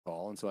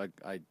And so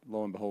I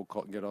lo and behold,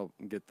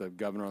 get the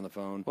governor on the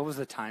phone. What was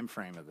the time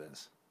frame of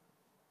this?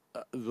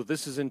 Well,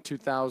 this is in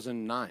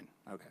 2009.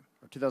 Okay.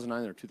 Or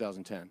 2009 or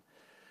 2010.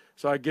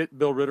 So I get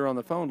Bill Ritter on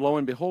the phone. Lo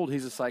and behold,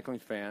 he's a cycling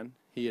fan.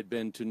 He had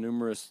been to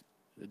numerous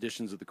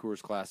editions of the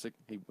Coors Classic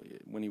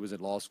when he was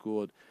at law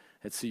school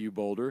at CU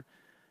Boulder.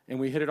 And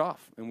we hit it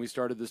off. And we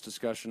started this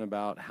discussion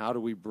about how do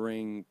we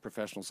bring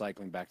professional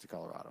cycling back to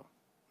Colorado.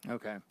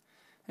 Okay.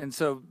 And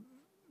so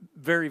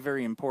very,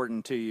 very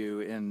important to you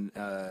in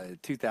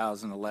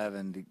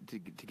 2011 to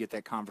get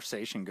that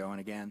conversation going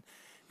again.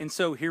 And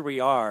so here we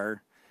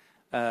are,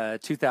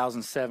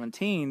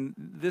 2017.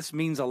 This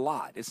means a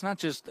lot. It's not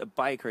just a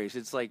bike race.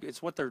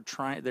 It's what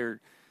they're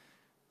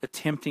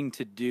attempting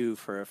to do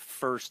for a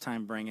first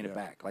time bringing it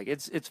back. Like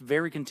it's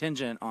very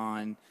contingent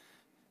on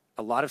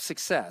a lot of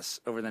success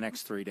over the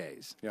next 3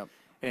 days. Yep.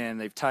 And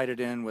they've tied it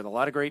in with a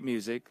lot of great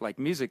music, like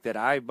music that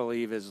I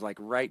believe is like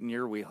right in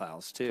your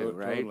wheelhouse too,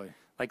 right? Totally.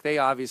 Like they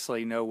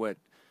obviously know what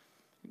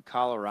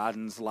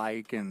Coloradans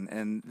like,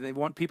 and they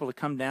want people to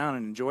come down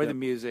and enjoy the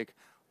music,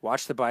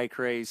 watch the bike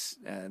race,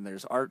 and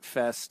there's art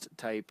fest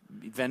type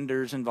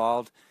vendors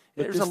involved.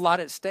 But there's a lot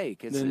at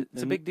stake.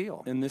 It's a big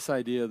deal. And this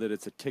idea that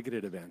it's a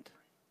ticketed event.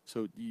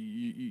 So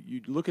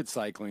you look at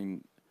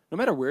cycling, no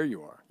matter where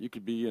you are. You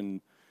could be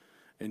in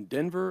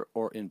Denver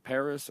or in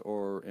Paris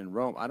or in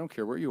Rome. I don't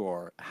care where you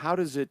are. How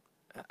does it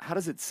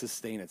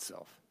sustain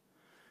itself?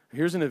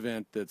 Here's an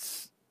event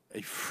that's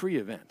a free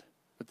event.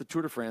 At the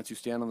Tour de France, you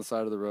stand on the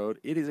side of the road.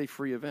 It is a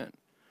free event.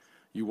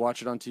 You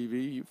watch it on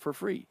TV for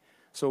free.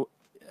 So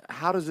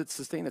how does it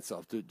sustain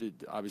itself?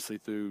 Obviously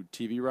through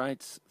TV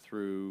rights,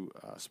 through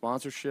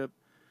sponsorship,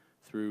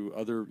 through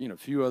other,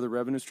 few other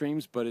revenue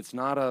streams, but it's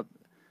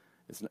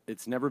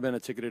never been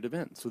a ticketed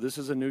event. So this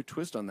is a new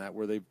twist on that,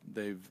 where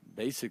they've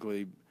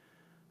basically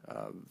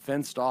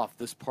fenced off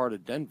this part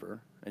of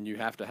Denver, and you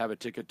have to have a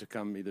ticket to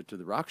come either to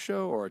the rock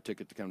show or a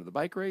ticket to come to the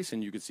bike race,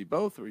 and you could see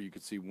both, or you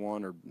could see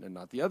one and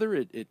not the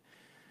other.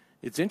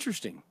 It's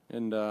interesting,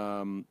 and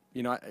and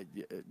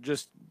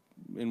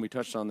we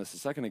touched on this a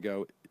second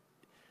ago.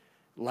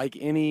 Like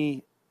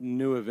any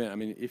new event, I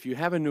mean, if you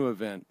have a new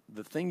event,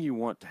 the thing you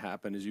want to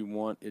happen is you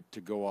want it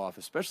to go off,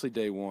 especially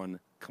day one,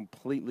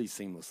 completely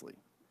seamlessly.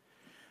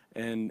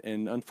 And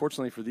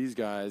unfortunately for these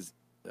guys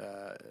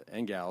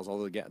and gals,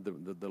 although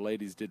the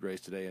ladies did race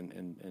today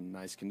in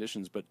nice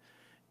conditions, but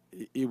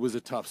it was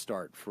a tough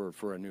start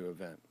for a new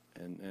event.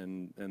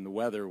 And the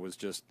weather was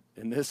just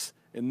in this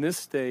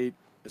state,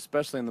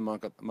 especially in the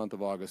month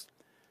of August,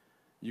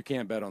 you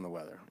can't bet on the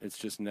weather. It's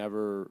just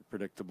never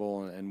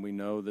predictable, and we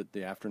know that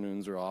the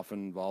afternoons are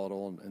often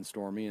volatile and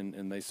stormy,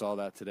 and they saw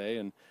that today.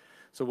 And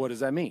so what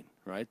does that mean,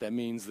 right? That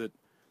means that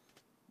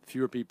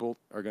fewer people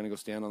are going to go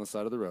stand on the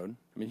side of the road.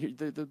 I mean,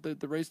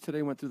 the race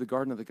today went through the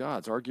Garden of the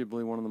Gods,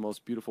 arguably one of the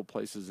most beautiful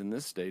places in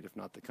this state, if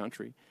not the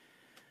country.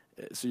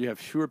 So you have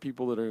fewer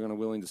people that are going to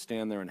willing to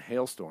stand there in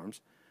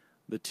hailstorms.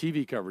 The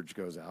TV coverage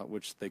goes out,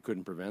 which they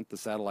couldn't prevent. The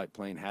satellite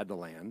plane had to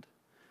land.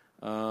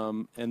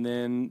 And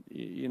then,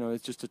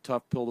 it's just a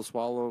tough pill to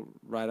swallow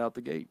right out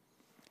the gate.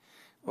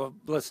 Well,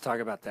 let's talk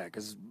about that,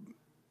 because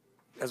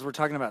as we're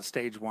talking about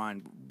stage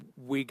one,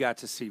 we got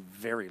to see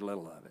very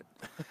little of it.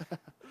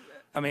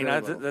 I mean,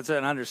 that's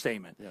an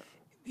understatement. Yeah.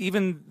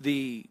 Even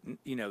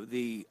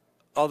the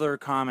other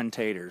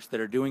commentators that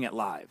are doing it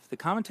live, the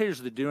commentators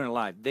that are doing it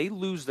live, they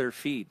lose their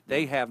feed.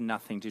 They have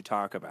nothing to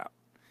talk about.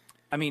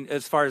 I mean,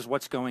 as far as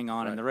what's going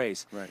on in the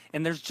race. Right.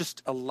 And there's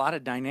just a lot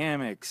of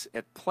dynamics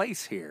at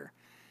place here.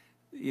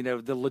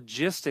 The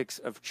logistics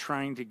of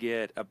trying to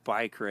get a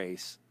bike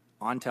race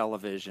on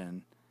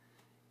television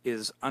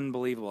is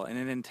unbelievable. And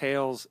it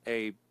entails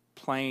a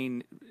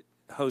plane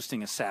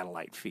hosting a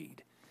satellite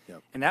feed.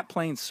 Yep. And that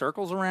plane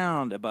circles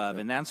around above,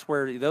 and that's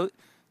where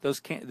those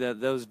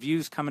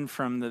views coming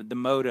from the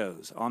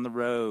motos on the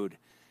road,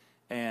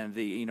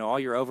 and all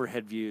your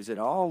overhead views, it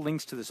all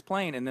links to this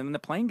plane. And then the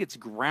plane gets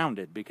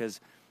grounded, because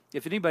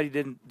if anybody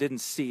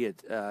didn't see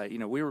it,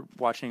 we were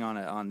watching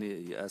on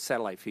the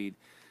satellite feed,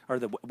 or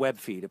the web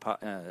feed,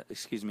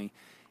 excuse me,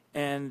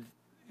 and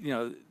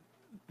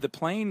the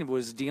plane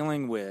was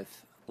dealing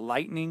with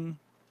lightning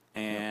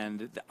and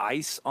the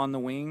ice on the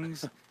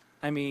wings.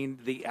 I mean,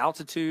 the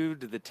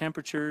altitude, the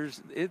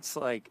temperatures, it's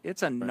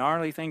a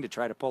gnarly thing to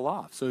try to pull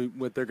off. So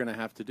what they're going to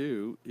have to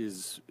do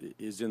is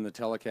in the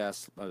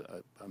telecast,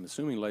 I'm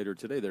assuming later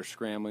today, they're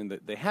scrambling.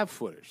 They have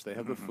footage. They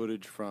have the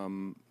footage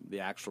from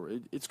the actual.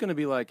 It is going to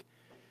be like,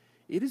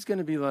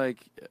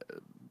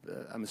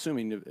 I'm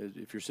assuming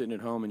if you're sitting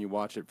at home and you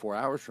watch it 4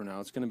 hours from now,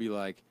 it's going to be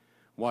like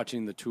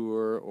watching the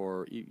Tour,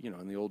 or,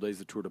 in the old days,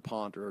 the Tour de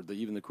Pont, or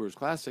even the Coors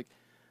Classic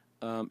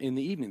in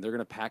the evening. They're going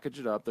to package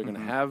it up. They're going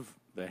to have.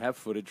 They have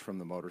footage from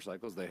the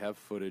motorcycles. They have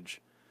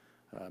footage,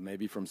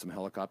 maybe from some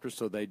helicopters.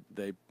 So they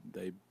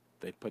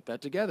put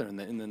that together, and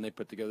then they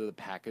put together the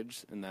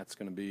package, and that's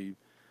going to be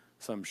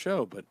some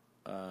show. But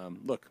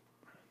look,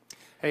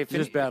 hey, it's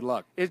just bad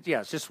luck.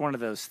 It's just one of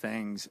those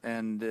things.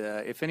 And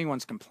if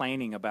anyone's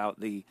complaining about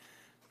the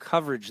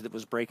coverage that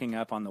was breaking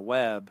up on the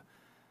web,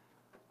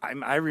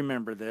 I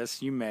remember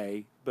this. You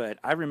may, but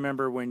I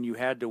remember when you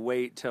had to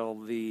wait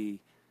till a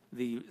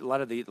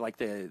lot of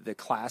the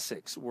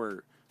classics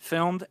were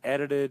filmed,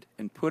 edited,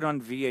 and put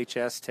on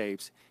VHS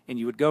tapes, and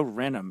you would go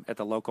rent them at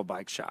the local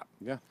bike shop.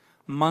 Yeah.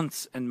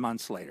 Months and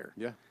months later.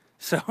 Yeah.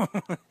 So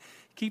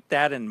keep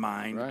that in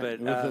mind. Right.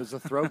 But It was a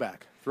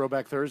throwback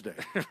Thursday.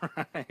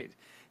 Right.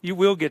 You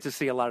will get to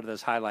see a lot of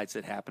those highlights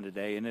that happened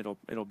today, and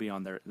it'll be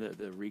on the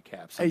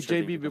recaps. Hey,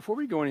 JB, before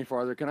we go any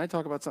farther, can I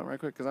talk about something right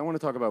quick? Because I want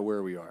to talk about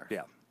where we are.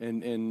 Yeah.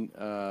 And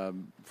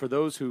for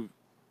those who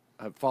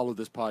have followed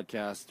this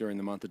podcast during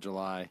the month of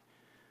July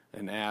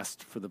and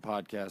asked for the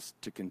podcast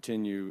to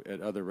continue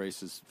at other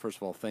races, first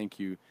of all, thank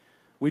you.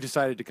 We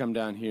decided to come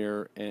down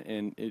here,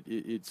 and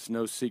it's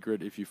no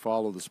secret if you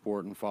follow the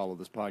sport and follow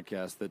this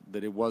podcast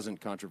that it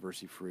wasn't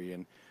controversy-free.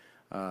 And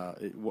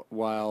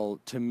while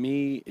to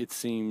me it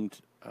seemed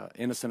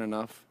innocent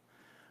enough,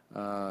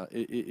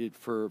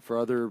 for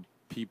other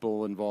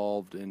people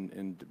involved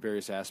in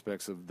various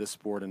aspects of this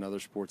sport and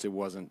other sports, it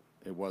wasn't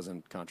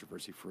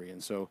controversy-free.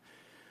 And so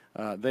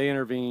they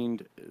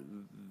intervened.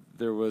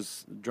 There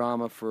was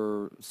drama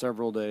for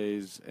several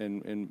days,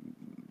 and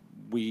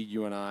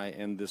you and I,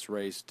 and this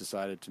race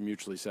decided to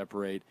mutually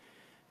separate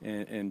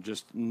and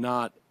just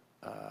not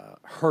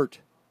hurt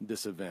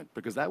this event,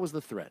 because that was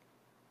the threat.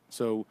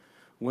 So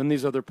when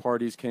these other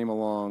parties came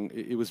along,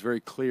 it was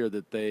very clear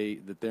that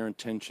their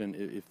intention,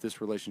 if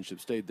this relationship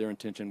stayed, their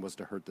intention was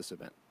to hurt this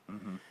event.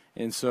 Mm-hmm.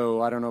 And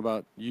so I don't know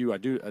about you. I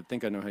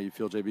think I know how you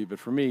feel, JB. But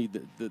for me,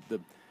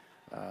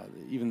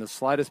 even the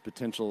slightest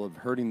potential of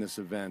hurting this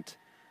event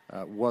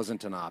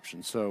wasn't an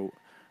option. So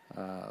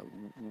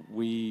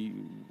we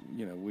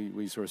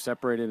sort of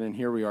separated, and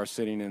here we are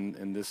sitting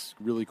in this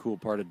really cool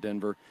part of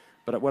Denver.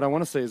 But what I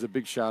want to say is a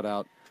big shout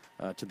out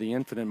to the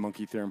Infinite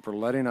Monkey Theorem for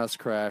letting us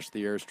crash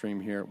the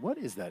Airstream here. What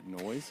is that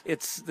noise?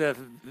 It's the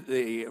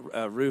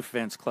roof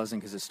vents closing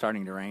because it's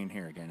starting to rain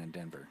here again in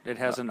Denver. It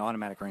has an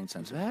automatic rain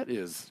sensor. That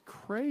is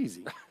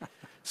crazy.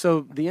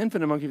 So the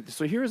Infinite Monkey.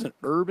 So here is an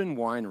urban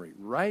winery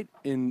right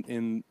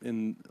in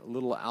a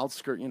little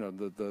outskirt.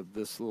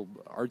 This little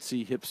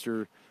artsy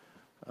hipster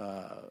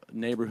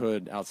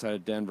neighborhood outside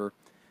of Denver,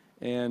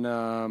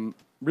 and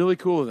really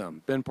cool of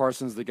them. Ben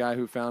Parsons, the guy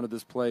who founded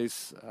this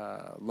place,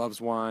 loves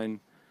wine.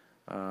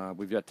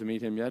 We've yet to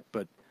meet him yet,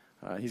 but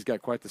he's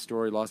got quite the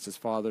story. Lost his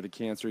father to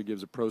cancer. He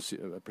gives a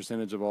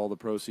percentage of all the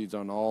proceeds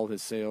on all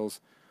his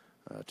sales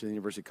to the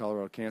University of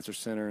Colorado Cancer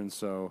Center. And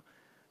so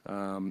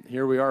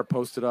here we are,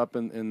 posted up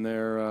in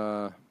their,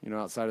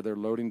 outside of their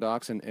loading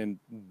docks, and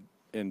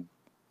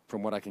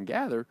from what I can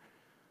gather,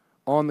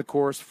 on the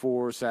course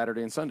for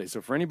Saturday and Sunday.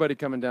 So for anybody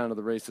coming down to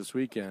the race this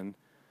weekend,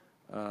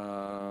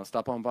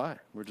 stop on by.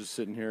 We're just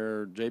sitting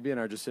here, JB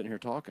and I are just sitting here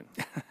talking.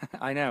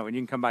 I know, and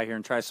you can come by here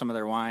and try some of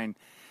their wine.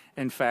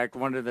 In fact,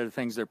 one of the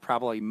things they're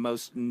probably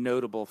most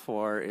notable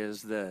for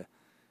is the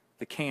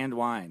canned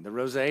wine, the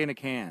rosé in a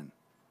can.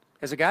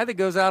 As a guy that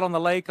goes out on the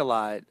lake a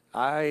lot,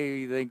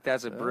 I think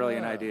that's a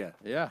brilliant idea.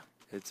 Yeah.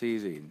 It's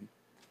easy.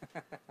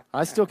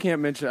 I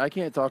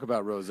can't talk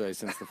about rosé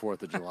since the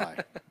 4th of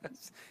July.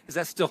 Is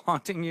that still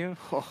haunting you?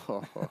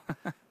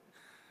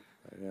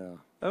 Yeah.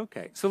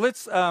 Okay. So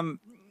let's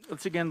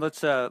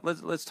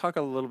talk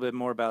a little bit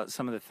more about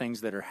some of the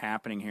things that are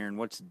happening here and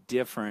what's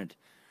different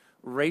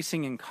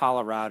racing in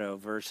Colorado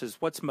versus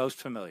what's most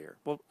familiar.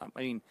 Well, I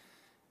mean,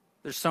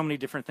 there's so many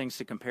different things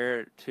to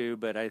compare it to,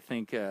 but I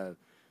think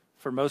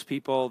for most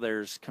people,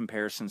 there's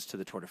comparisons to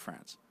the Tour de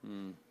France.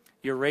 Mm.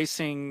 You're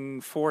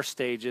racing 4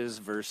 stages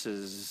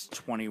versus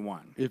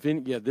 21.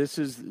 This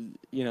is,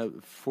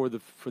 for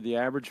the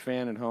average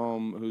fan at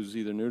home who's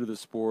either new to the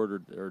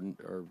sport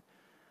or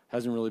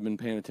hasn't really been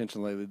paying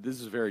attention lately,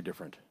 this is very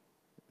different.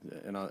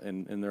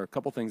 And there are a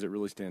couple things that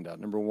really stand out.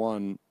 Number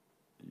one,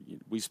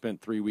 we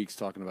spent 3 weeks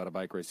talking about a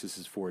bike race. This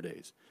is 4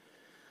 days.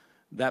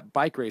 That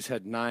bike race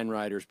had 9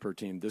 riders per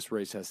team. This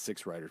race has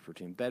 6 riders per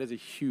team. That is a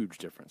huge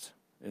difference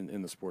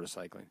in the sport of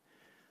cycling.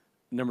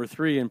 Number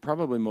 3, and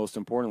probably most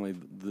importantly,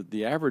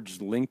 the average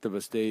length of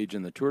a stage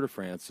in the Tour de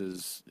France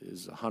is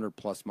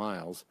 100-plus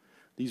miles.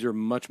 These are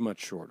much, much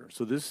shorter.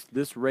 So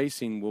this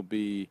racing will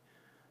be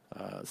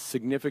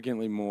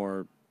significantly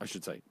more, I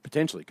should say,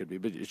 potentially could be,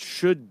 but it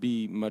should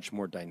be much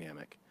more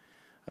dynamic.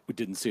 We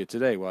didn't see it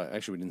today. Well,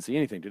 actually, we didn't see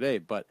anything today,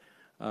 but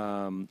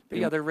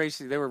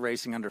they were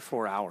racing under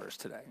 4 hours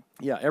today.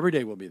 Yeah, every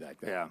day will be that.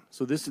 Yeah.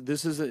 So this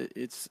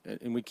is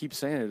and we keep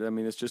saying it. I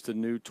mean, it's just a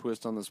new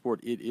twist on the sport.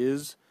 It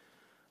is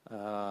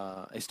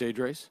a stage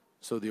race,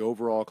 so the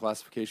overall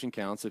classification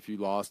counts. If you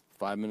lost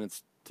 5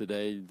 minutes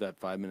today, that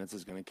 5 minutes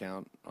is going to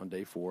count on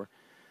day 4.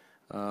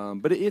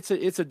 But it's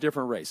a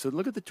different race. So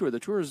look at the Tour. The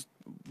Tour is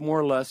more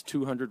or less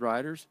 200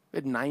 riders. We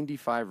had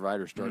 95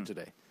 riders start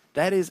today.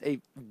 That is a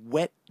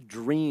wet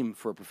dream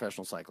for a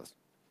professional cyclist.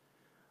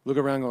 Look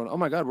around going, oh,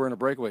 my God, we're in a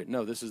breakaway.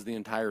 No, this is the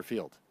entire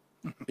field.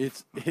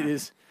 It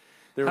is.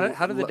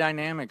 How do the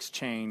dynamics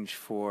change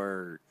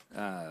for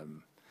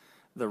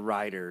the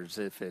riders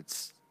if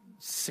it's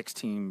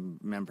 16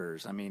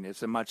 members? I mean,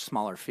 it's a much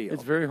smaller field.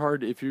 It's very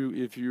hard. If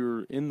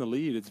you're in the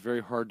lead, it's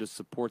very hard to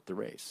support the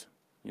race,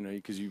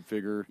 because you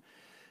figure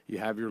You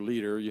have your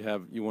leader.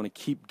 You want to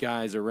keep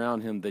guys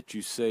around him that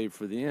you save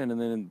for the end, and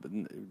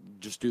then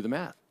just do the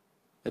math.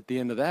 At the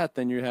end of that,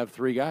 then you have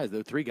 3 guys.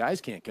 The 3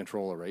 guys can't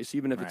control a race,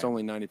 even if it's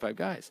only 95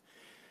 guys.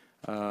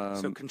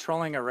 So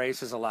controlling a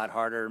race is a lot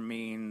harder.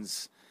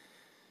 Means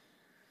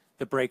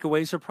the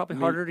breakaways are probably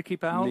harder to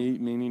keep out.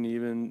 Meaning,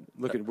 even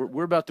look at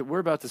we're about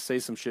to say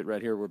some shit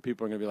right here where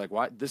people are going to be like,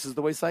 "Why? This is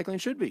the way cycling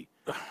should be."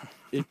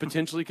 It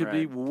potentially could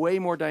be way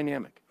more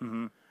dynamic,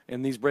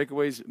 and these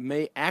breakaways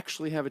may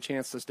actually have a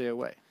chance to stay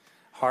away.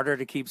 Harder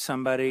to keep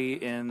somebody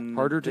in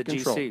the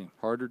control. GC.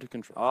 Harder to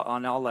control.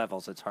 On all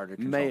levels, it's harder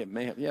to control.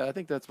 Mayhem. Yeah, I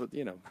think that's what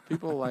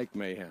people like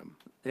mayhem.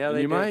 Yeah, and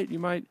they you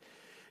might.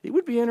 It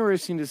would be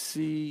interesting to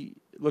see.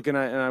 Look, and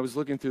I was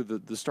looking through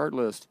the start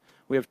list.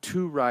 We have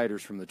 2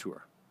 riders from the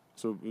Tour.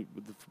 So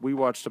we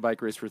watched a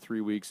bike race for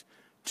 3 weeks.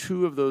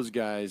 2 of those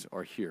guys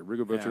are here: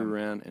 Rigoberto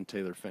Urán and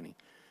Taylor Phinney.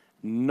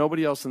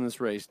 Nobody else in this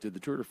race did the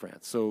Tour de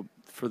France. So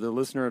for the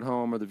listener at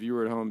home or the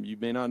viewer at home, you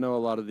may not know a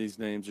lot of these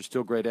names. They're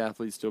still great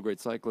athletes, still great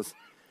cyclists,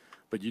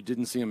 but you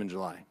didn't see them in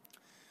July.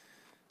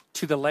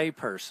 To the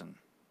layperson,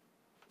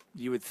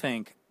 you would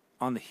think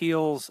on the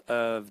heels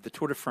of the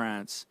Tour de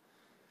France,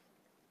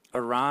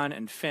 Urán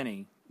and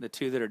Phinney, the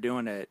 2 that are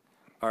doing it,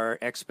 are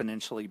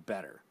exponentially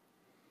better.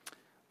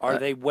 Are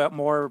they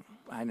more?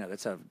 I know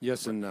that's a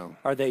yes and no.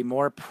 Are they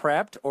more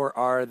prepped, or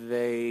are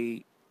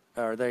they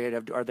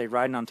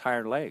riding on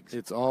tired legs?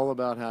 It's all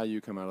about how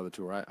you come out of the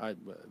Tour.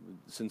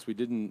 Since we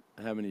didn't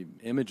have any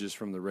images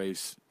from the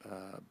race,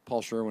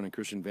 Paul Sherwin and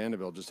Christian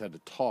Vandevelde just had to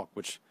talk,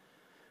 which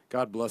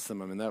God bless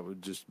them. I mean, that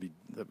would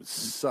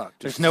suck.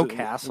 There's no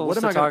castles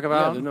to talk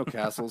about. Yeah, there's no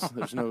castles.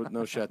 There's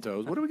no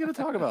chateaus. What are we going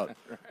to talk about?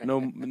 Right.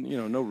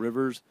 No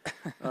rivers.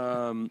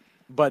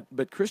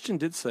 But Christian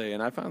did say,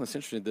 and I found this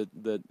interesting,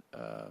 that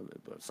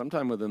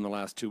sometime within the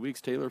last 2 weeks,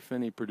 Taylor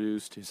Phinney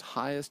produced his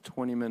highest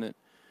 20-minute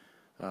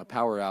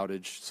power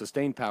outage,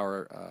 sustained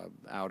power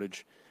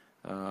outage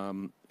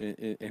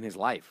in his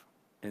life.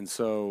 And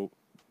so,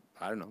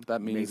 I don't know.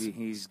 That means maybe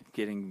he's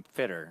getting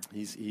fitter.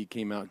 He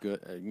came out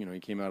good. He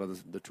came out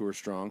of the Tour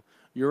strong.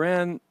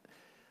 Urán,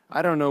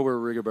 I don't know where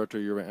Rigoberto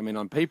Urán. I mean,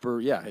 on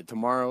paper,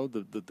 tomorrow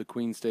the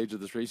Queen stage of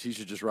this race, he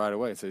should just ride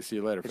away and say, "See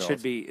you later, fellas." It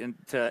should be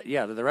to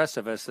the rest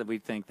of us that we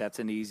think that's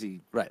an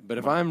easy right. But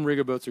if I'm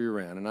Rigoberto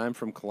Urán and I'm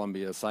from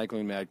Colombia,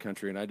 cycling mad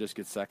country, and I just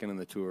get second in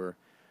the Tour,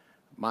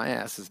 my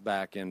ass is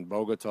back in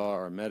Bogota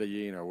or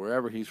Medellin or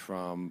wherever he's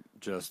from,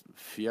 just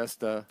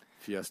fiesta,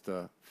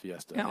 fiesta,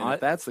 fiesta. Yeah, and if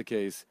that's the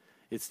case,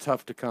 it's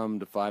tough to come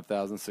to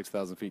 5,000,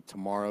 6,000 feet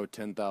tomorrow,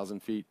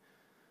 10,000 feet.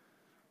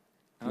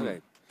 Okay.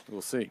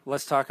 We'll see.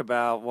 Let's talk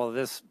about,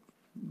 this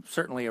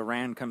certainly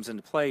Urán comes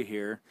into play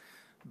here,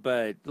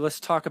 but let's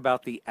talk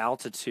about the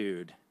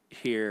altitude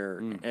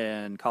here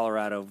in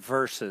Colorado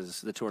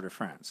versus the Tour de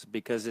France,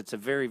 because it's a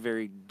very,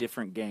 very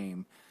different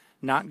game,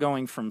 not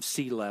going from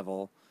sea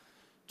level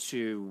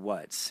to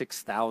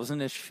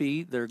 6,000-ish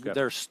feet.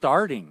 They're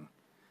starting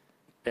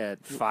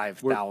at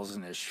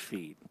 5,000-ish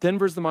feet.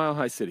 Denver's the mile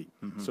high city,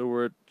 so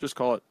we're just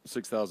call it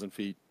 6,000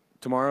 feet.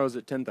 Tomorrow's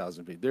at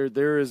 10,000 feet.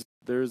 There is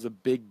a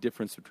big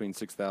difference between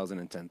 6,000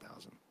 and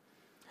 10,000.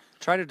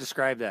 Try to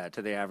describe that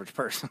to the average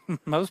person.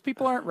 Most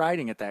people aren't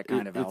riding at that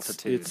kind of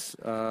altitude. It's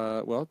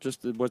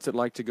just what's it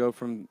like to go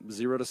from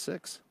 0 to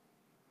 6?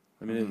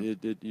 I mean,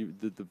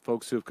 the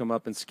folks who have come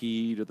up and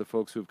skied, or the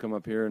folks who have come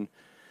up here and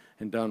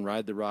done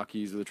ride the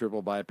Rockies or the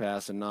Triple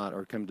Bypass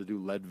or come to do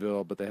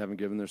Leadville, but they haven't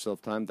given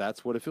themselves time.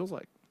 That's what it feels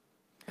like.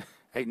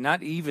 Hey,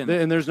 not even,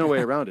 and there's no way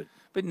around it.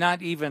 But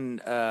not even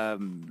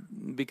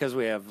because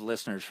we have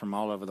listeners from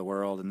all over the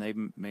world, and they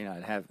may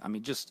not have. I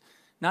mean, just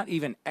not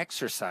even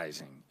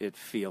exercising, it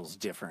feels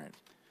different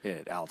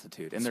at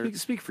altitude. And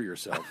speak for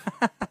yourself.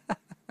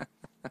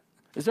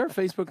 Is our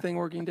Facebook thing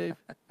working, Dave?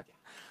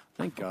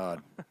 Thank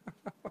God.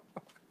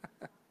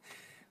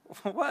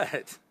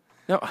 What?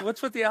 No.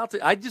 What's with the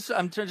altitude?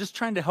 I'm just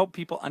trying to help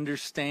people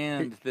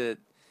understand that.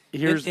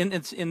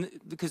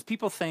 Because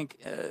people think,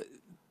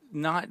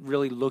 not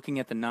really looking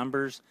at the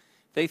numbers,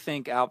 they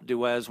think Alpe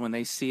d'Huez, when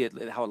they see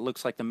it, how it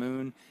looks like the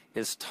moon,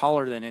 is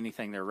taller than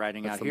anything they're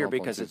riding out here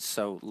because it's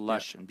so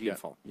lush and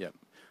beautiful. Yeah.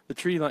 The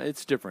tree line,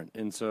 it's different.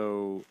 And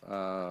so,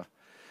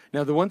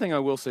 now the one thing I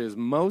will say is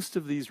most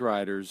of these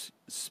riders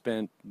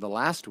spent the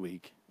last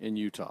week in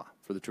Utah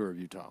for the Tour of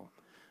Utah,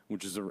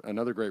 which is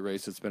another great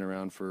race that's been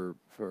around for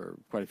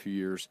quite a few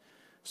years.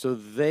 So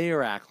they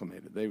are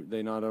acclimated.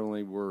 They not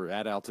only were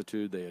at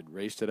altitude, they had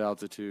raced at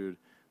altitude.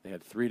 They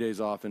had 3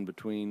 days off in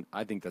between.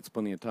 I think that's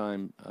plenty of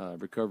time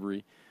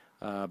recovery.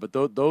 But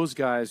those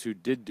guys who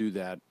did do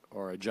that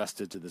are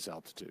adjusted to this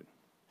altitude.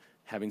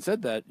 Having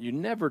said that, you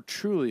never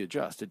truly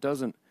adjust.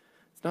 It's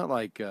not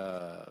like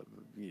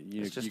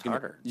it's just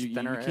harder. You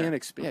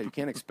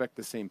can't expect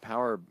the same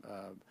power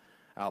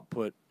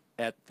output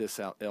at this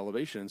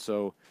elevation.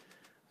 So,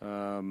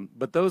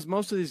 but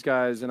most of these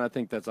guys, and I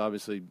think that's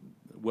obviously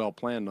well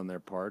planned on their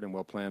part and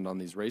well planned on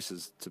these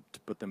races to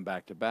put them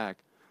back to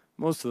back.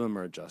 Most of them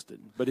are adjusted.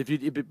 But if you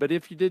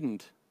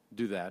didn't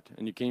do that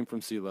and you came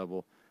from sea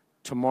level,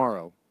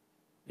 tomorrow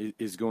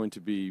is going to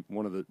be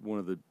one of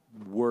the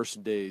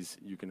worst days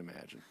you can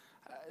imagine.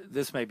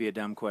 this may be a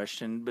dumb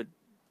question, but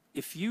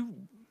if you,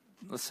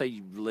 let's say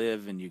you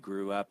live and you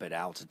grew up at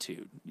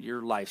altitude,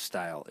 your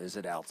lifestyle is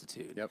at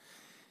altitude. Yep.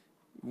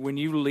 When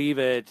you leave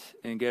it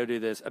and go do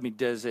this, I mean,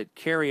 does it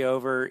carry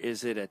over?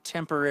 Is it a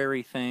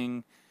temporary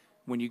thing?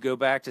 When you go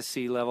back to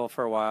sea level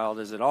for a while,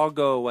 does it all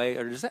go away,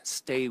 or does that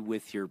stay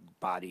with your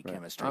body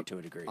chemistry to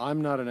a degree?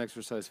 I'm not an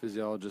exercise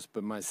physiologist,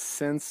 but my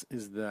sense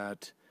is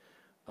that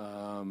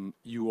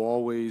you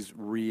always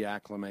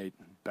reacclimate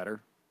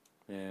better.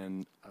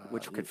 And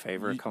which could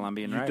favor a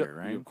Colombian rider,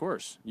 right? Of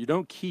course. You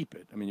don't keep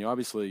it. I mean, you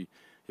obviously,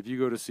 if you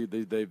go to see,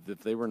 if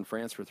they were in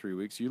France for 3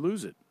 weeks, you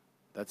lose it.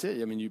 That's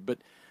it. I mean,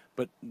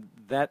 but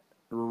that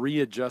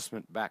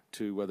readjustment back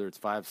to whether it's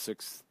 5,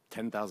 6,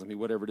 10,000 feet,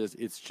 whatever it is,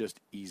 it's just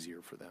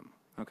easier for them.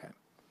 Okay.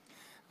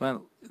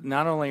 Well,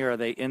 not only are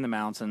they in the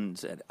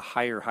mountains at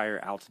higher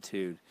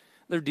altitude,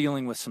 they're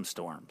dealing with some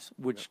storms,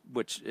 which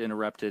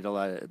interrupted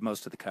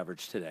most of the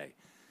coverage today.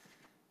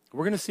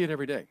 We're going to see it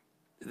every day.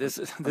 This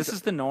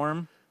is the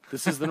norm.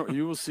 This is the norm.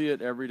 You will see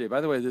it every day. By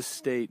the way, this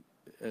state,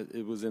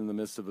 it was in the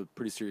midst of a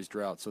pretty serious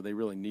drought, so they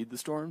really need the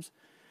storms.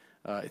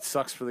 It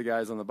sucks for the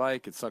guys on the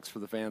bike. It sucks for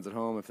the fans at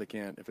home if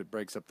it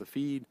breaks up the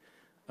feed.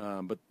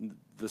 But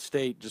the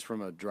state, just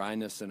from a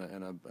dryness and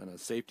a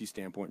safety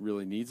standpoint,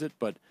 really needs it.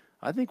 But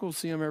I think we'll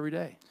see them every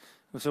day.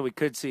 So we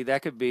could see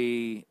that could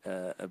be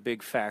a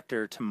big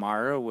factor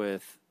tomorrow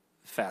with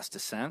fast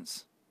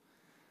descents.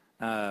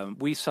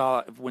 We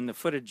saw when they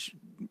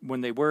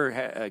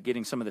were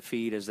getting some of the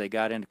feed as they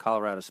got into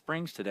Colorado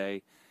Springs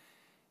today,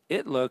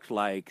 it looked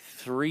like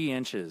 3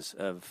 inches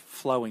of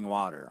flowing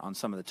water on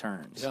some of the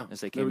turns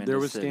as they came in. There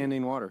was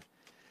standing water.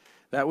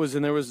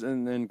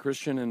 And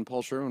Christian and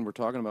Paul Sherwin were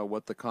talking about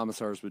what the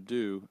commissars would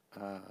do.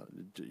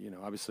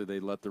 Obviously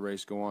they let the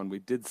race go on. We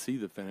did see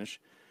the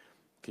finish.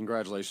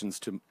 Congratulations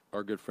to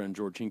our good friend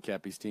George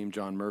Hincapie's team,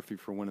 John Murphy,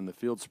 for winning the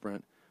field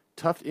sprint.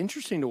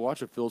 Interesting to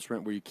watch a field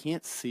sprint where you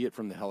can't see it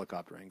from the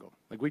helicopter angle.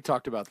 Like we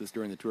talked about this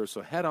during the tour.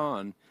 So head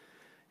on,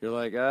 you're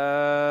like,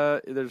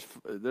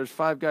 there's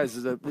 5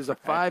 guys. There's a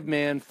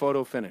 5-man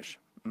photo finish.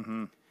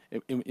 Mm-hmm.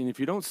 And if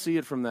you don't see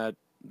it from that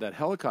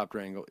helicopter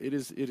angle, it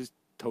is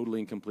totally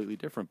and completely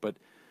different. But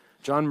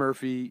John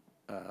Murphy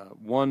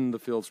won the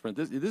field sprint.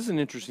 This is an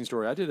interesting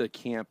story. I did a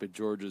camp at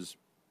George's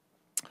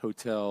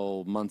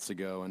hotel months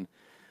ago, and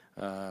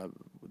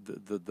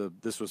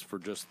this was for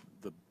just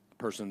the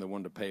person that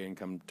wanted to pay and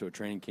come to a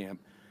training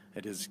camp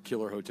at his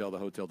killer hotel, the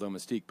Hotel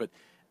Domestique. But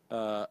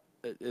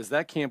as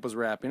that camp was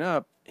wrapping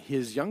up,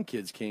 his young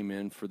kids came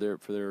in for their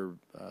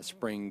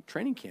spring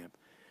training camp,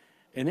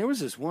 and there was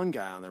this one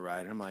guy on the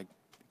ride, and I'm like,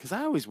 because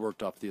I always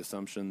worked off the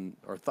assumption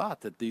or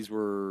thought that these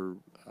were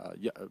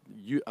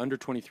under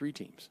 23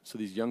 teams. So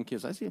these young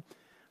kids, I see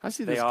this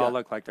guy. They all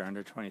look like they're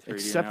under 23.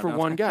 Except for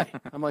one guy.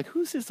 I'm like,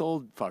 who's this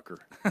old fucker?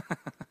 And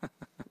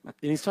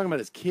he's talking about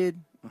his kid.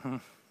 Uh-huh.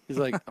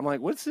 I'm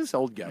like, what's this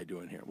old guy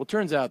doing here? Well,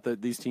 turns out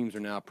that these teams are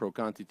now Pro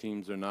Conti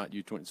teams. They're not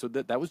U20. So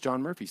that was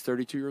John Murphy. He's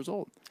 32 years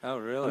old. Oh,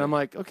 really? And I'm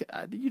like, okay,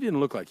 you didn't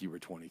look like you were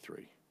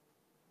 23.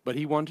 But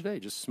he won today.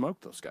 Just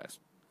smoked those guys.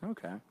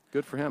 Okay.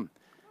 Good for him.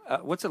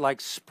 What's it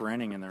like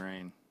sprinting in the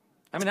rain?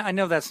 I mean, I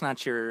know that's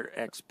not your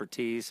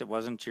expertise. It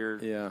wasn't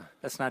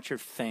that's not your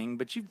thing,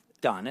 but you've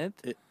done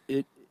it.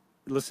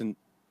 Listen,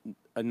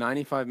 a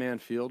 95-man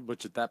field,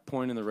 which at that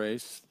point in the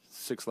race,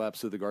 6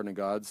 laps through the Garden of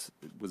Gods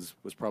was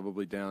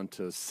probably down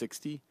to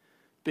 60.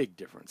 Big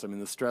difference. I mean,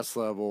 the stress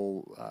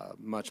level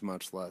much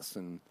less,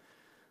 and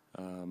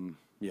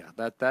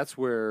that's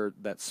where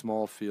that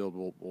small field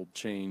will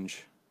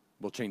change.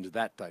 Will change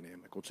that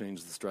dynamic. Will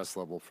change the stress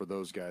level for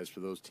those guys,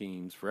 for those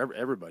teams, for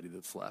everybody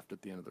that's left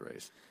at the end of the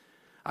race.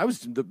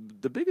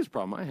 The biggest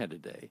problem I had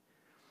today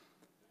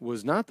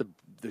was not the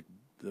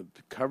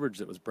coverage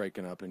that was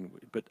breaking up, and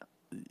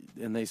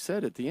they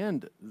said at the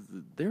end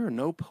there are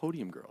no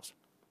podium girls.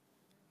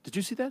 Did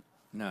you see that?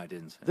 No, I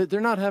didn't see.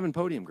 They're not having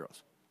podium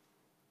girls.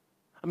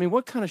 I mean,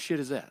 what kind of shit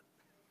is that?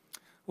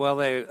 Well,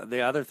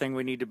 the other thing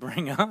we need to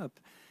bring up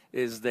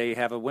is they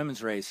have a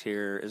women's race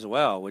here as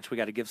well, which we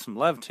got to give some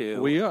love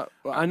to.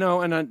 I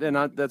know, and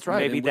that's right.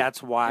 Maybe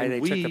that's why they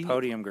took the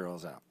podium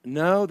girls out.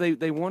 No,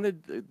 they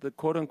wanted the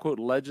quote unquote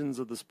legends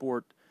of the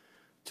sport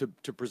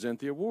to present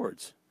the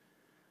awards.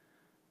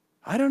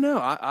 I don't know.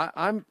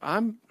 I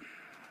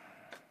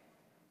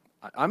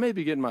may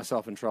be getting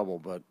myself in trouble,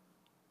 but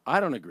I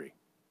don't agree.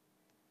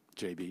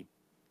 JB,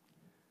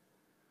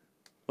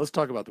 let's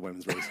talk about the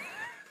women's race.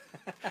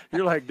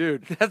 You're like,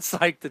 dude. That's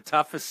like the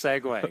toughest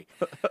segue.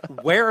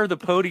 Where are the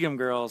podium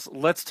girls?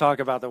 Let's talk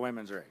about the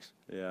women's race.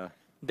 Yeah.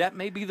 That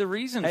may be the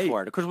reason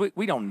for it, because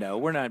we don't know.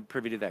 We're not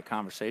privy to that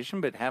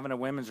conversation, but having a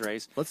women's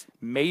race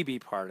may be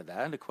part of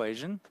that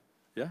equation.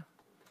 Yeah.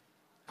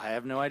 I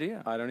have no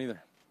idea. I don't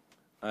either.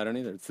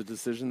 It's a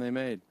decision they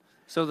made.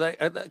 So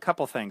a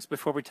couple things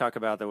before we talk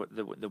about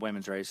the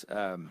women's race.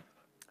 I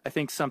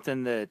think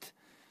something that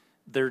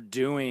they're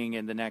doing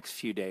in the next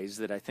few days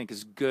that I think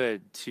is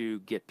good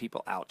to get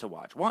people out to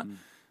watch. One,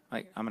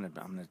 I'm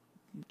gonna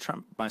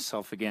trump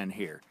myself again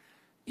here.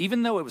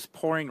 Even though it was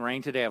pouring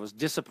rain today, I was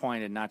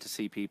disappointed not to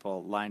see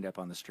people lined up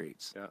on the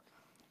streets. Yeah.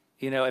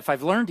 You know, if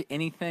I've learned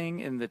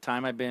anything in the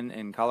time I've been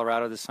in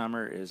Colorado this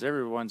summer is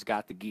everyone's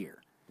got the gear.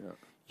 Yeah.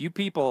 You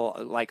people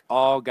like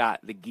all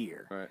got the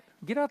gear. Right.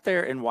 Get out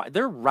there and watch.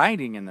 They're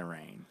riding in the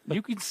rain.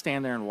 You can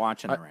stand there and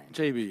watch in the rain.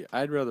 JB,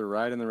 I'd rather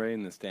ride in the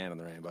rain than stand in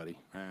the rain, buddy.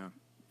 Yeah.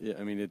 Yeah,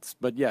 I mean,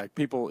 but yeah,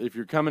 people, if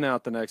you're coming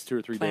out the next 2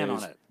 or 3 Plan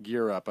days, on it.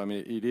 gear up. I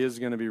mean, it is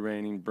going to be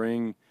raining.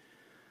 Bring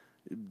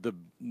the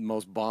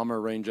most bomber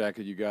rain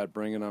jacket you got.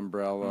 Bring an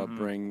umbrella.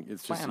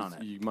 Plan on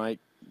it. You might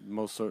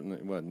most certainly,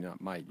 well,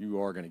 not might, you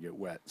are going to get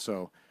wet.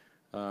 So,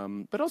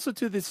 but also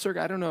to this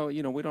circuit, I don't know,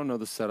 we don't know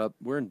the setup.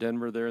 We're in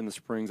Denver, there in the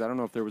Springs. I don't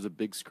know if there was a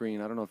big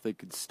screen. I don't know if they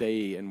could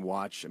stay and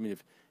watch. I mean,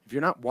 if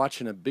you're not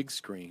watching a big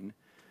screen,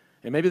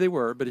 and maybe they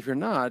were, but if you're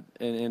not,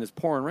 and it's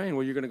pouring rain,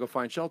 well, you're going to go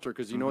find shelter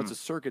because you know it's a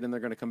circuit and they're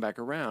going to come back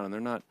around, and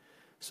they're not.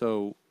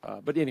 So,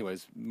 but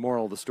anyways,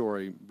 moral of the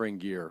story, bring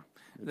gear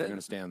if you're going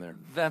to stand there.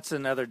 That's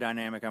another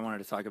dynamic I wanted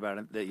to talk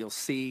about that you'll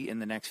see in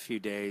the next few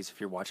days if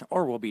you're watching,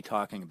 or we'll be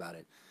talking about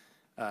it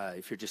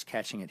if you're just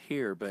catching it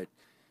here. But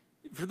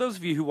for those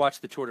of you who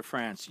watch the Tour de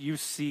France, you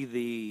see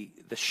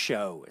the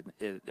show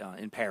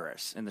in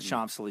Paris, in the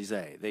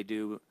Champs-Élysées. They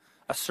do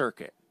a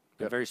circuit,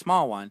 a very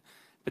small one,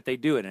 but they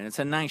do it, and it's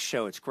a nice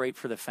show. It's great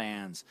for the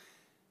fans.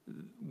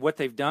 What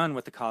they've done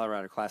with the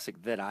Colorado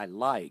Classic that I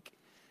like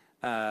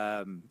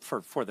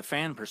for the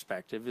fan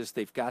perspective is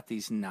they've got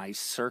these nice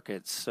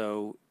circuits.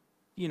 So,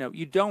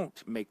 you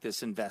don't make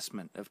this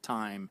investment of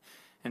time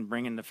and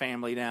bringing the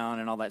family down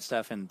and all that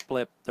stuff and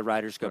blip, the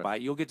riders go by.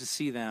 You'll get to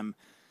see them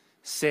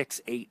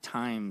 6-8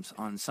 times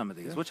on some of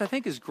these, which I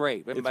think is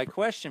great. But my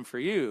question for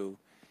you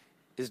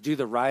is, do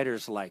the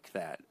riders like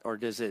that, or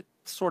does it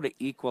sort of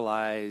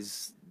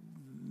equalize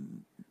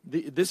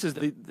This is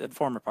the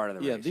former part of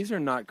the race? Yeah, these are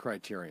not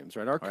criteriums,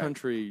 right? Our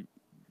country,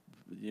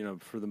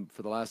 for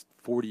the last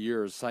 40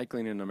 years,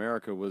 cycling in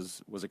America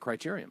was a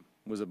criterium.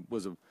 Was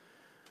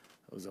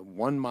a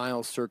 1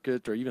 mile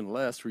circuit or even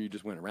less, where you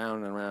just went around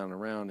and around and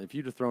around. If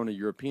you'd have thrown a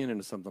European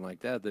into something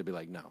like that, they'd be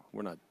like, no,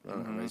 we're not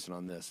racing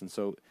on this. And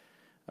so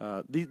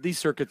these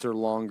circuits are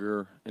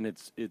longer, and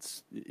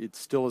it's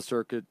still a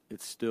circuit. They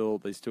still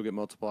get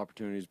multiple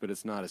opportunities, but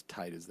it's not as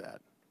tight as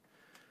that.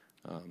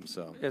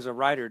 So as a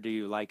rider, do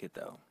you like it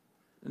though?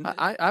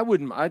 I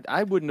wouldn't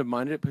have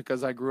minded it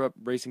because I grew up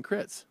racing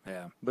crits.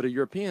 Yeah. But a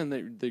European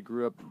that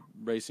grew up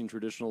racing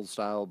traditional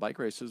style bike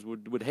races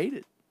would hate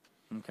it.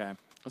 Okay.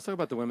 Let's talk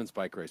about the women's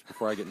bike race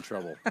before I get in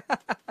trouble.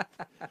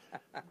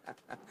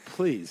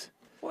 Please.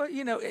 Well,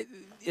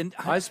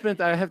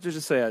 I have to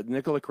just say,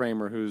 Nicola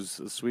Kramer, who's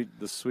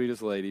the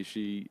sweetest lady,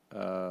 she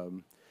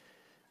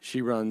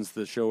runs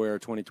the Show Air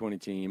 2020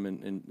 team,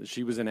 and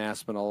she was in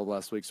Aspen all of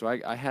last week. So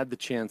I had the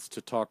chance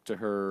to talk to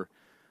her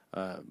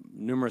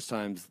numerous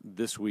times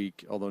this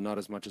week, although not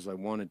as much as I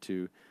wanted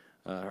to.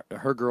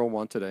 Her girl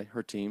won today,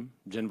 her team,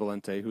 Jen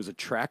Valente, who's a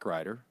track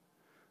rider,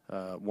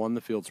 won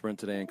the field sprint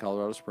today in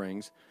Colorado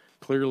Springs.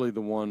 Clearly the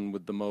one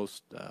with the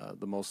most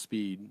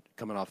speed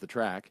coming off the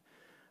track.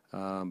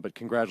 But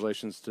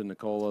congratulations to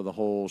Nicola, the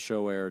whole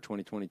Show Air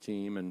 2020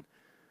 team, and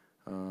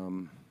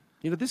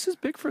this is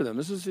big for them.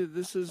 This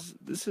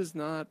is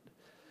not.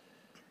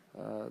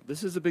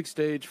 This is a big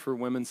stage for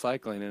women's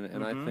cycling,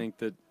 and I think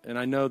that, and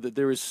I know that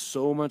there is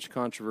so much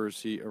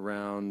controversy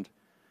around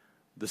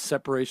the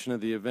separation of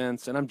the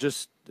events, and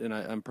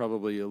I'm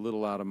probably a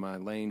little out of my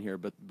lane here,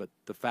 but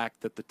the fact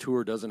that the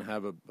Tour doesn't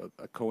have a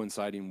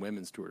coinciding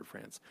women's Tour de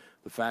France,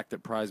 the fact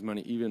that prize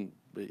money, even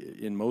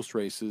in most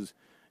races,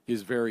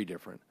 is very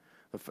different,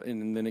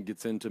 and then it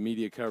gets into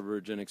media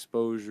coverage and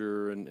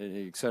exposure and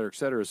et cetera, et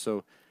cetera.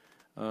 So.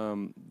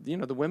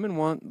 The women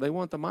want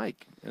the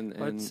mic, and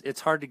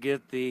it's hard to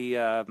get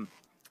the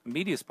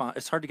media.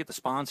 It's hard to get the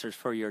sponsors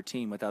for your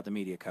team without the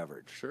media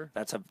coverage. Sure,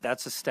 that's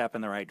a step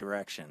in the right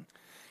direction.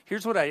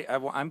 Here's what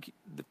I'm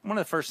one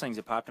of the first things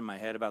that popped in my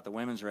head about the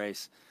women's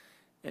race.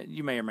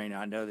 You may or may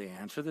not know the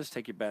answer to this.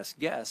 Take your best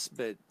guess,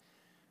 but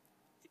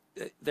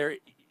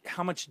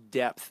how much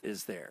depth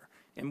is there?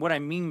 And what I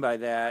mean by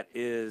that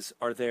is,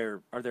 are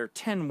there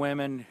 10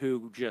 women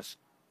who just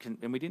can?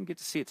 And we didn't get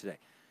to see it today.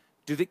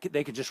 Do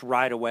they could just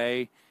ride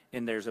away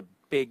and there's a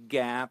big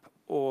gap,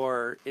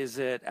 or is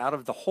it out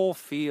of the whole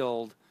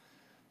field?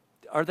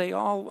 Are they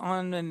all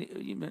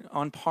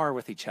on par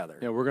with each other?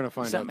 Yeah, we're going to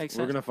find out. Does that make sense?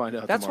 We're going to find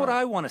out. That's tomorrow. what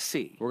I want to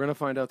see. We're going to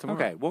find out tomorrow.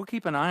 Okay, we'll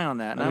keep an eye on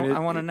that. I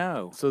want to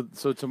know. So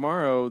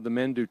tomorrow the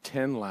men do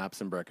 10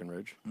 laps in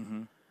Breckenridge.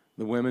 Mm-hmm.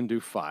 The women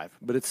do 5,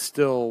 but it's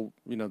still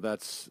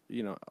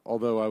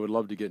although I would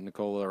love to get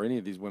Nicola or any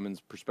of these women's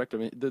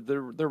perspective. I mean,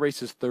 their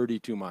race is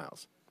 32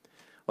 miles.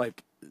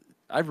 Like,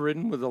 I've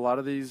ridden with a lot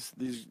of these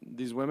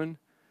women.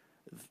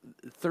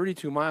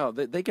 32 miles,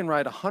 they can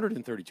ride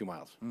 132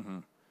 miles. Mm-hmm.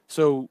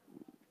 So,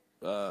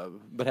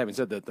 but having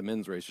said that, the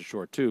men's race is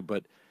short too.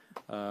 But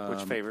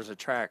which favors a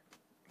track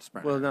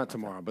sprinter. Well, not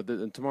tomorrow, but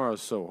tomorrow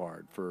is so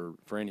hard for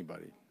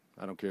anybody.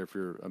 I don't care if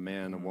you're a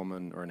man, a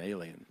woman, or an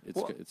alien.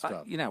 It's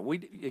tough. We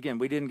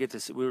didn't get to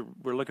see. We're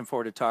looking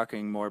forward to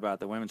talking more about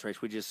the women's race.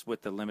 We just,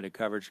 with the limited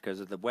coverage because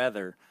of the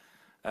weather,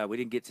 we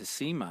didn't get to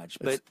see much.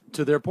 But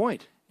to their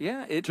point.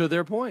 Yeah. To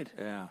their point.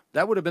 Yeah.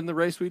 That would have been the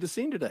race we'd have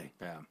seen today.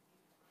 Yeah.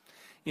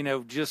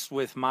 just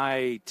with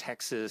my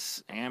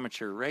Texas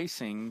amateur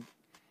racing,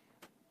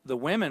 the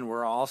women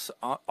were also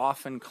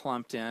often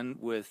clumped in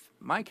with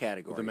my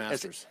category. The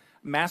Masters.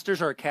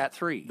 Masters are a Cat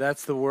 3.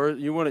 That's the word.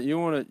 You want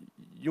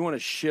to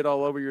shit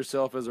all over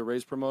yourself as a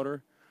race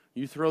promoter?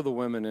 You throw the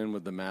women in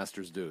with the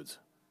Masters dudes,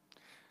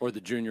 or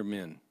the junior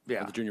men,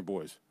 or the junior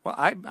boys. Well,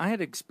 I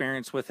had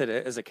experience with it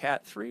as a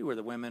Cat 3 where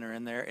the women are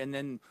in there, and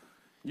then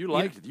you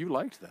liked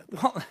that. Though.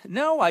 Well,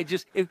 no,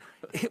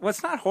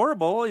 it's not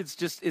horrible. It's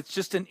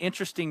just an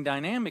interesting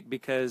dynamic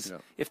because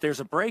if there's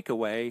a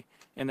breakaway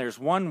and there's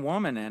one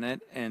woman in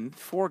it and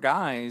 4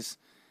 guys,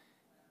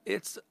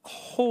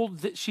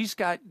 she's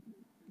got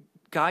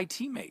guy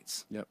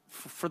teammates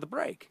for the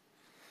break.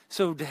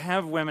 So to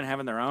have women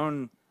having their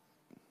own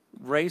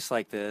race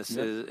like this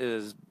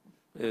is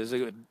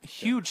a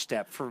huge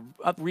step for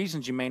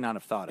reasons you may not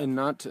have thought of.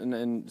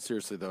 And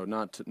seriously though,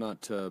 not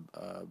to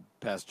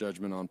pass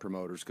judgment on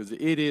promoters, because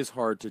it is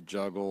hard to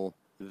juggle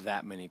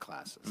that many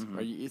classes. Mm-hmm.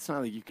 It's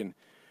not like you can.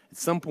 At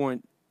some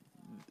point,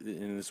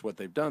 and this is what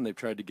they've done. They've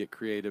tried to get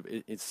creative.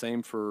 It's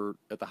same for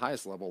at the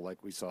highest level,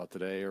 like we saw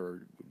today, or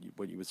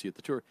what you would see at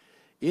the tour.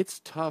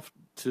 It's tough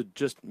to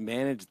just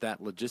manage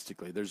that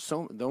logistically. There's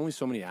only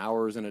so many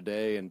hours in a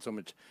day and so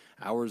much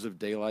hours of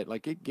daylight.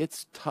 Like, it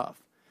gets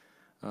tough.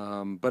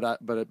 But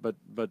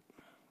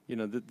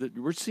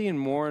we're seeing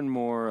more and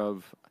more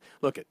of.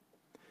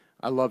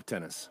 I love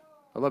tennis.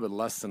 I love it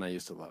less than I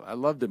used to love it. I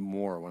loved it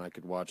more when I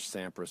could watch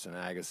Sampras and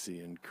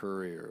Agassi and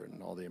Courier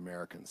and all the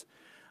Americans.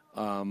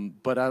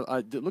 But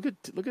I look at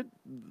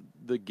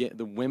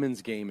the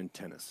women's game in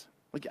tennis.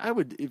 Like, I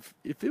would,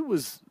 if it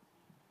was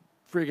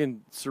friggin'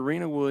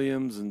 Serena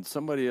Williams and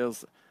somebody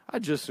else,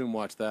 I'd just soon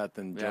watch that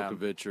than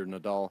Djokovic or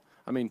Nadal.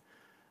 I mean,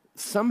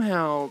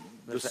 somehow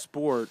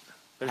sport.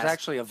 There's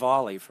actually a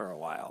volley for a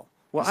while.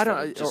 Well, I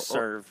don't just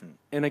serve.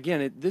 And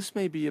again, this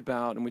may be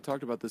about, and we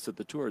talked about this at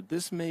the tour.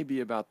 This may be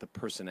about the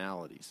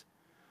personalities.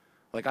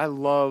 Like, I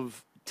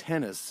love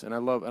tennis, and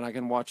I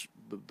can watch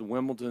the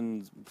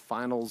Wimbledon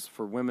finals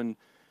for women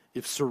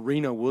if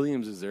Serena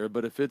Williams is there.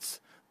 But if it's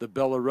the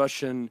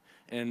Belarusian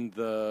and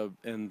the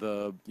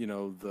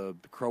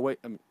Croatian,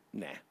 I mean,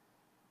 nah.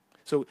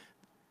 So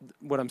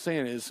what I'm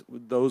saying is,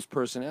 those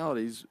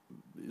personalities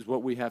is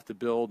what we have to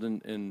build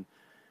and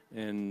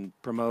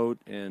promote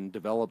and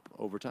develop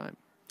over time.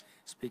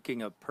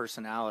 Speaking of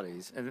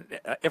personalities, and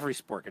every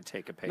sport could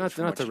take a page.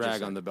 Not to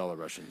rag on the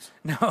Belarusians.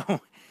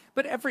 No,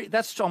 but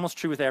that's almost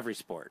true with every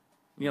sport.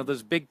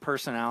 Those big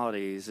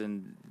personalities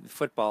in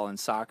football and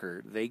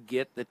soccer, they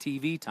get the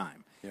TV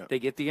time. Yeah. They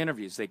get the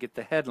interviews. They get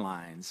the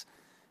headlines.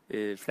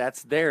 If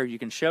that's there, you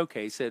can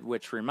showcase it,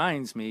 which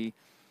reminds me,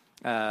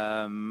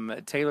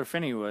 Taylor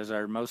Finney was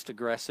our most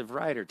aggressive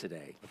rider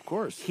today. Of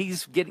course.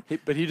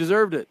 But he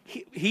deserved it.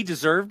 He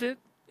deserved it.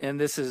 And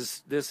this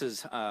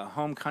is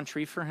home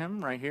country for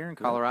him right here in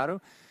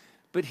Colorado.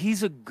 But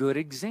he's a good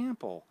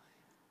example.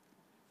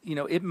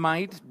 It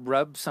might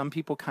rub some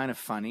people kind of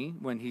funny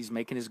when he's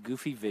making his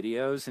goofy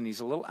videos and he's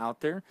a little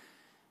out there.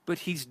 But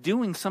he's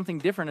doing something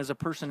different as a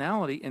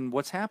personality in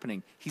what's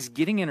happening. He's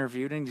getting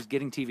interviewed and he's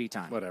getting TV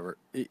time. Whatever.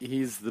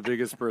 He's the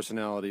biggest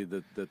personality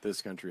that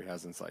this country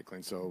has in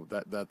cycling. So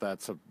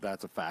that's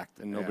a fact,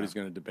 and nobody's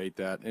going to debate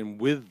that. And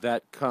with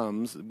that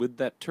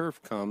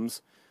turf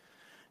comes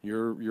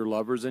your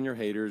lovers and your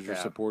haters, your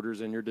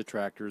supporters and your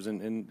detractors.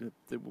 And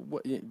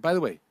by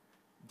the way,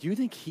 do you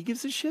think he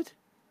gives a shit?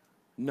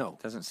 No.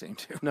 Doesn't seem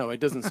to. No,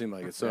 it doesn't seem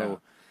like it. So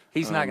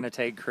he's not going to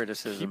take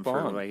criticism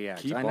for the way he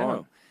acts. I know.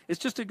 On. It's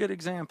just a good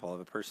example of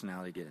a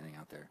personality getting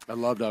out there.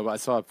 I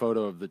saw a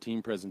photo of the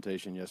team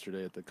presentation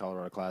yesterday at the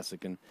Colorado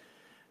Classic, and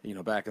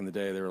back in the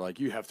day they were like,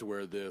 you have to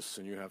wear this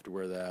and you have to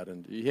wear that,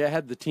 and he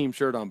had the team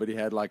shirt on, but he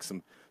had like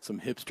some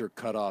hipster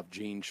cut off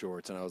jean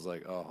shorts, and I was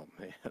like, oh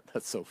man,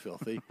 that's so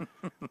filthy.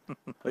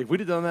 Like, if we'd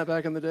have done that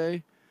back in the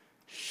day,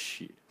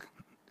 shit.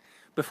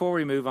 Before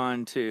we move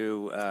on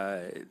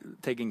to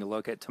taking a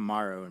look at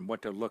tomorrow and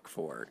what to look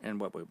for and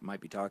what we might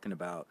be talking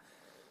about,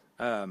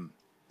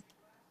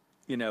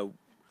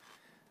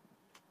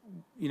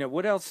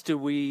 what else do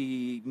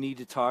we need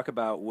to talk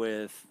about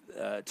with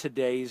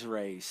today's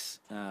race?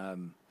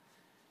 Again,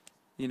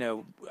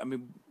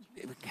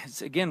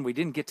 we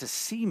didn't get to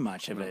see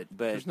much of it,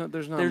 but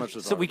there's not much to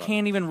talk so we about.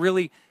 can't even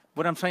really.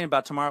 What I'm saying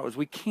about tomorrow is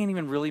we can't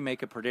even really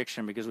make a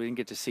prediction because we didn't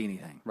get to see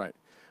anything. Right,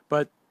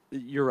 but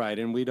you're right,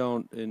 and we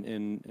don't.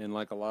 And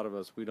like a lot of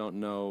us, we don't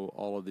know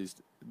all of these.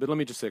 But let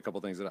me just say a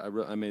couple things that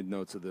I made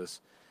notes of this.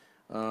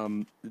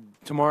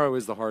 Tomorrow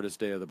is the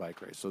hardest day of the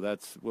bike race, so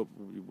that's what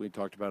we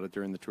talked about it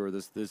during the tour.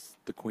 This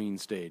the Queen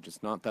stage.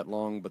 It's not that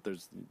long, but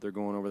they're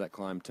going over that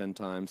climb 10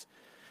 times.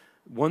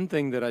 One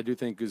thing that I do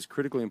think is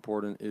critically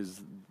important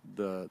is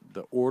the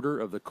order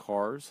of the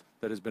cars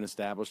that has been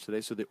established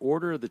today. So the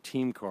order of the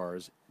team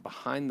cars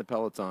behind the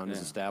peloton is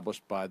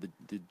established by the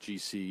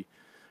GC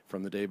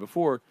from the day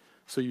before.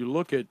 So you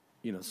look at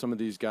some of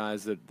these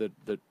guys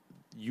that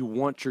you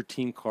want your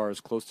team car as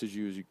close as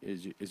you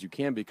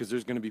can, because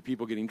there's going to be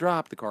people getting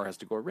dropped. The car has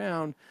to go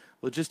around.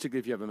 Logistically,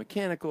 if you have a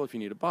mechanical, if you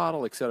need a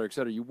bottle, et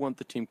cetera, you want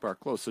the team car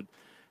close. So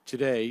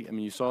today, I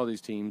mean, you saw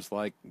these teams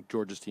like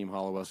Georgia's team,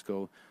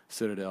 Holowesco,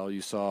 Citadel.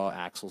 You saw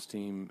Axel's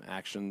team,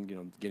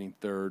 Action, getting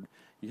third.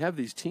 You have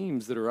these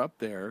teams that are up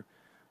there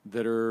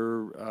that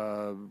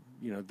are,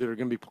 that are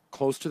going to be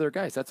close to their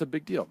guys. That's a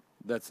big deal.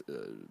 That's,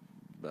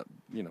 it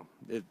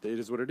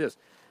is what it is.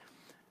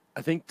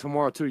 I think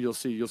tomorrow too, you'll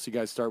see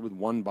guys start with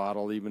one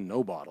bottle, even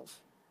no bottles.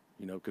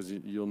 Because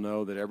you'll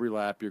know that every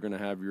lap you're going to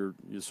have your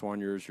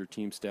soigneurs, your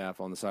team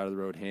staff on the side of the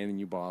road handing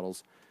you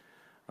bottles.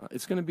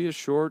 It's going to be a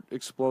short,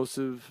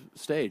 explosive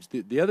stage.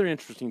 The other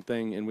interesting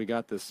thing, and we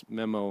got this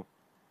memo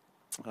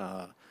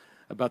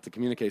about the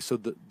communique. So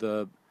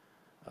the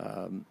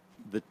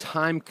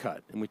time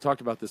cut, and we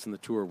talked about this in the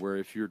tour, where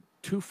if you're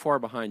too far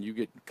behind, you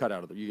get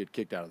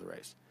kicked out of the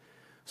race.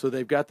 So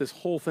they've got this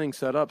whole thing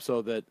set up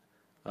so that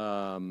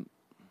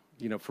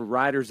for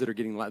riders that are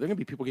getting lapped, there are going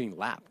to be people getting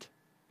lapped.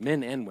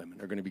 Men and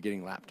women are going to be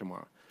getting lapped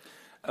tomorrow.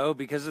 Oh,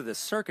 because of the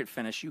circuit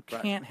finish, you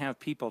can't have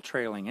people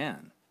trailing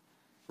in.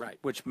 Right.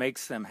 Which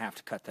makes them have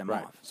to cut them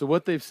off. So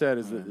what they've said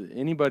is that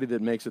anybody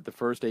that makes it the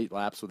first 8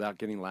 laps without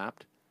getting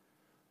lapped,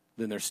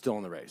 then they're still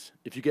in the race.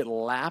 If you get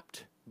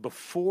lapped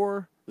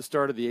before the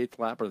start of the 8th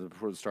lap or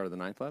before the start of the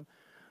 9th lap,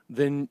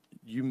 then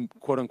you,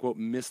 quote-unquote,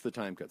 miss the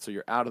time cut. So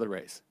you're out of the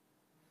race.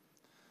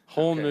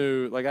 Whole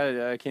new,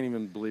 I can't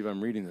even believe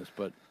I'm reading this,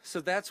 but. So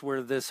that's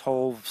where this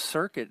whole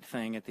circuit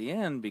thing at the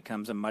end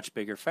becomes a much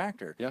bigger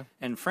factor. Yeah.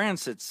 In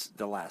France, it's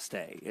the last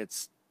day.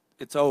 It's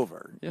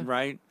over,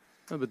 right?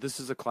 No, but this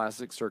is a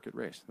classic circuit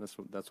race.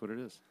 That's what it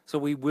is. So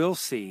we will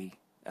see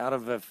out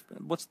of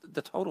what's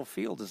the total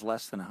field is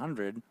less than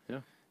 100. Yeah.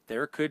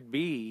 There could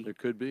be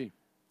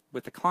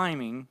with the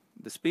climbing,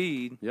 the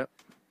speed. Yep.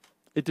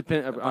 It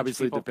depends.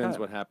 Obviously, it depends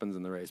what happens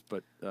in the race,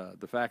 but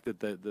the fact that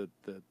the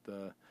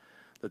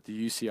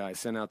UCI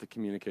sent out the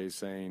communique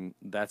saying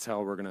that's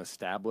how we're going to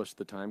establish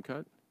the time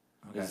cut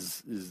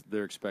is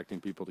they're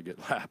expecting people to get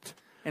lapped.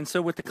 And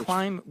so with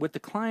the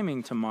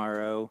climbing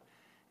tomorrow.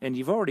 And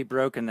you've already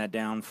broken that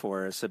down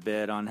for us a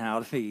bit on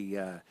how the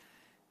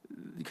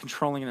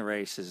controlling the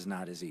race is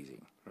not as easy.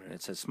 Right.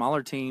 It's a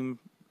smaller team,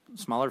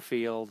 smaller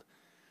field.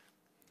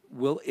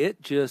 Will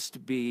it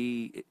just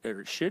be,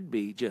 or it should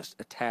be, just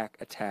attack?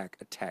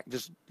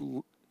 Just,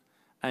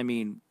 I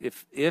mean,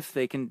 if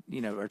they can,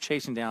 are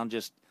chasing down,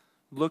 just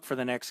look for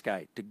the next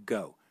guy to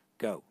go.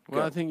 Well,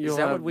 go. I think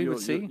what we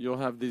would see? You'll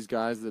have these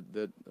guys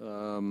that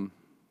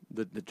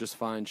just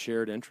find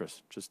shared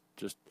interests. Just.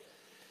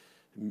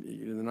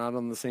 They're not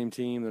on the same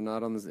team. They're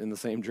not in the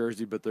same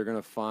jersey, but they're going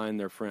to find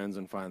their friends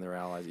and find their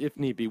allies if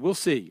need be. We'll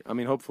see. I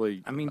mean,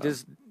 hopefully. I mean,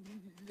 does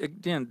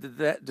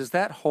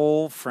that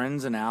whole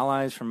friends and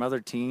allies from other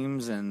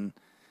teams and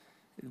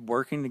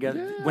working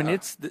together when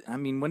it's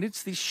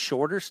these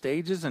shorter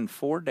stages in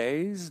 4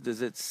 days?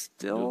 Does it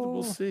still?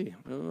 We'll see.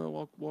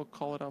 We'll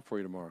call it out for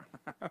you tomorrow.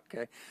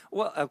 Okay.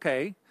 Well,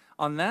 okay.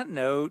 On that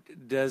note,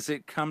 does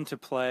it come to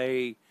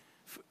play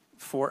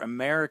for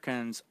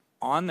Americans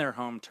on their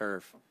home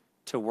turf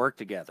to work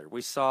together?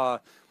 We saw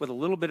with a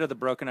little bit of the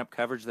broken up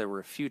coverage, there were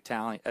a few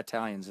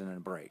Italians in a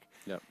break.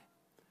 Yep.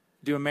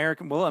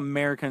 Will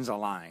Americans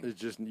align? You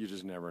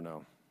just never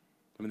know.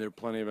 I mean, there are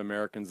plenty of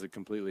Americans that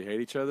completely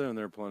hate each other, and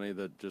there are plenty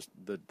that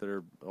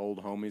are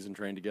old homies and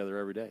train together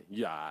every day.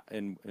 Yeah,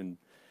 and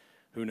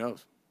who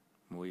knows?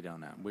 We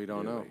don't know. We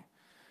don't know.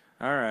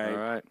 All right. All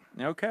right.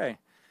 Okay.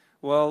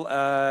 Well,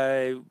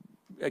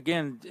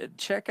 again,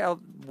 check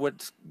out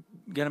what's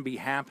going to be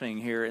happening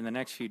here in the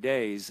next few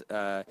days.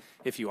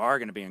 If you are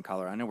going to be in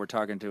Colorado, I know we're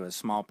talking to a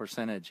small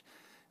percentage.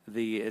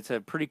 It's a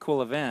pretty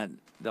cool event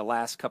the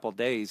last couple of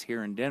days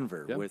here in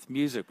Denver with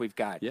music. We've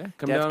got Death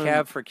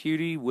Cab for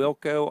Cutie,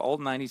 Wilco,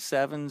 Old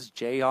 97s,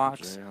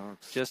 Jayhawks,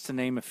 just to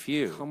name a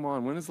few. Come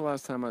on, when is the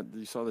last time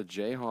you saw the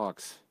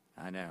Jayhawks?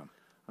 I know.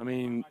 I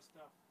mean,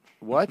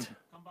 what?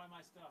 Come buy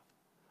my stuff.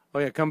 Oh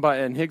yeah, come by.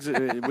 And Higgs,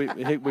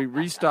 we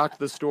restocked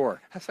the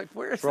store. I was like,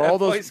 where is for that all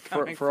voice those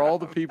coming for from? all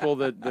the people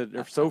that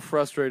are so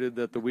frustrated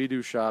that the We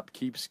Do shop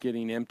keeps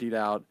getting emptied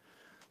out.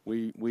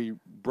 We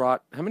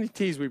brought, how many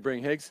teas we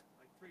bring, Higgs?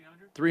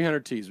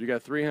 300 teas. We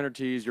got 300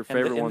 teas. Your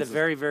favorite ones. And the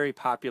very, very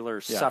popular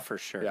Suffer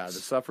shirts. Yeah, the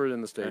Suffer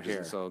and the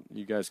Stages. So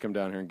you guys come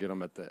down here and get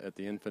them at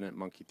the Infinite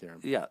Monkey Theorem.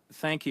 Yeah,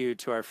 thank you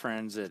to our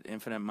friends at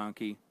Infinite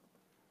Monkey.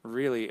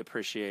 Really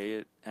appreciate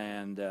it,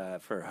 and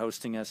for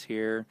hosting us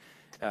here.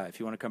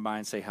 If you want to come by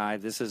and say hi,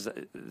 this is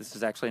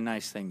actually a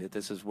nice thing that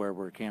this is where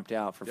we're camped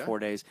out for 4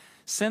 days.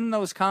 Send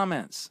those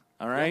comments.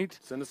 All right.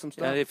 Yeah, send us some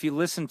stuff. If you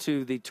listen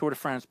to the Tour de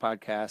France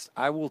podcast,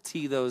 I will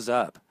tee those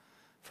up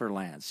for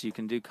Lance. You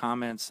can do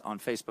comments on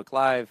Facebook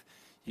Live.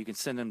 You can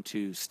send them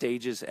to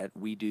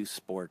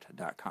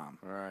stages@wedosport.com.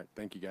 All right.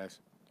 Thank you, guys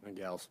and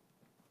gals.